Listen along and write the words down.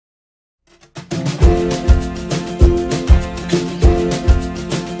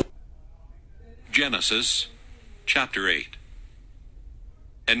Genesis chapter 8.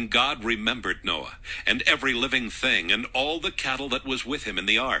 And God remembered Noah, and every living thing, and all the cattle that was with him in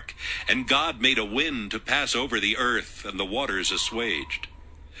the ark. And God made a wind to pass over the earth, and the waters assuaged.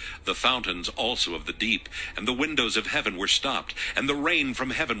 The fountains also of the deep, and the windows of heaven were stopped, and the rain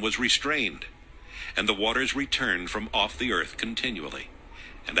from heaven was restrained. And the waters returned from off the earth continually.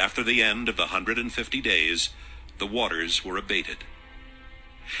 And after the end of the 150 days, the waters were abated.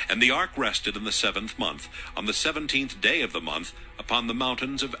 And the ark rested in the 7th month, on the 17th day of the month, upon the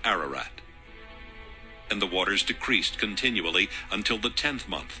mountains of Ararat. And the waters decreased continually until the 10th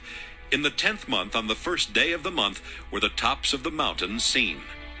month. In the 10th month, on the 1st day of the month, were the tops of the mountains seen.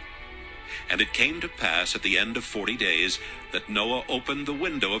 And it came to pass at the end of 40 days that Noah opened the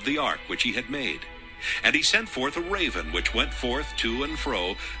window of the ark which he had made. And he sent forth a raven, which went forth to and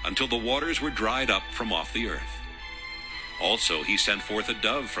fro until the waters were dried up from off the earth. Also he sent forth a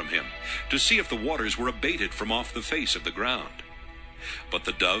dove from him, to see if the waters were abated from off the face of the ground. But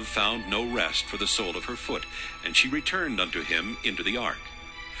the dove found no rest for the sole of her foot, and she returned unto him into the ark.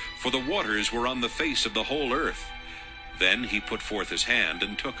 For the waters were on the face of the whole earth. Then he put forth his hand,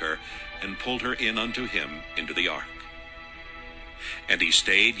 and took her, and pulled her in unto him into the ark. And he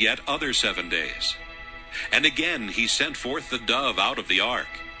stayed yet other 7 days. And again he sent forth the dove out of the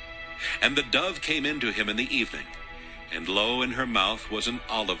ark. And the dove came into him in the evening, and lo, in her mouth was an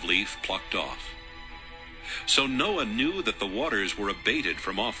olive leaf plucked off. So Noah knew that the waters were abated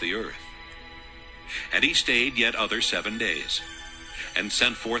from off the earth. And he stayed yet other 7 days, and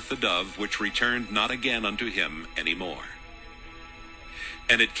sent forth the dove, which returned not again unto him any more.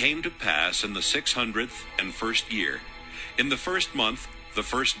 And it came to pass in the 601st year, in the 1st month, the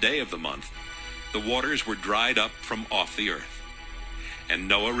 1st day of the month, the waters were dried up from off the earth. And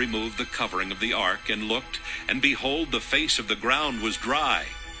Noah removed the covering of the ark, and looked, and behold, the face of the ground was dry.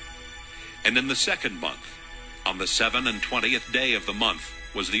 And in the 2nd month, on the 27th day of the month,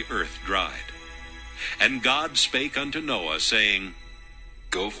 was the earth dried. And God spake unto Noah, saying,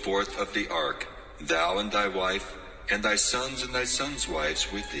 Go forth of the ark, thou and thy wife, and thy sons and thy sons' wives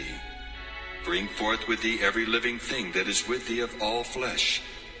with thee. Bring forth with thee every living thing that is with thee of all flesh,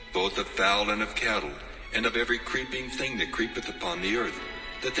 both of fowl and of cattle, and of every creeping thing that creepeth upon the earth,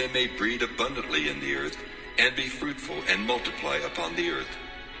 that they may breed abundantly in the earth, and be fruitful, and multiply upon the earth.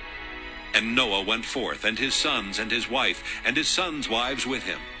 And Noah went forth, and his sons, and his wife, and his sons' wives with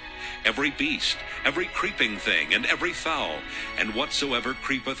him. Every beast, every creeping thing, and every fowl, and whatsoever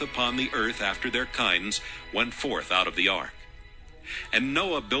creepeth upon the earth after their kinds, went forth out of the ark. And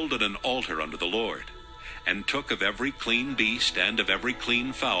Noah builded an altar unto the Lord, and took of every clean beast and of every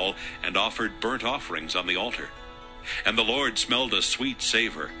clean fowl, and offered burnt offerings on the altar. And the Lord smelled a sweet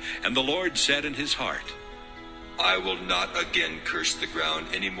savor. And the Lord said in his heart, I will not again curse the ground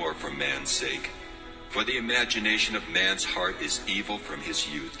any more for man's sake, for the imagination of man's heart is evil from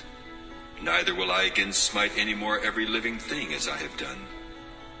his youth. Neither will I again smite any more every living thing as I have done.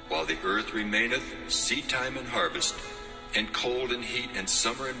 While the earth remaineth, seedtime and harvest, and cold and heat, and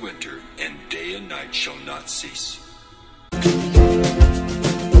summer and winter, and day and night shall not cease.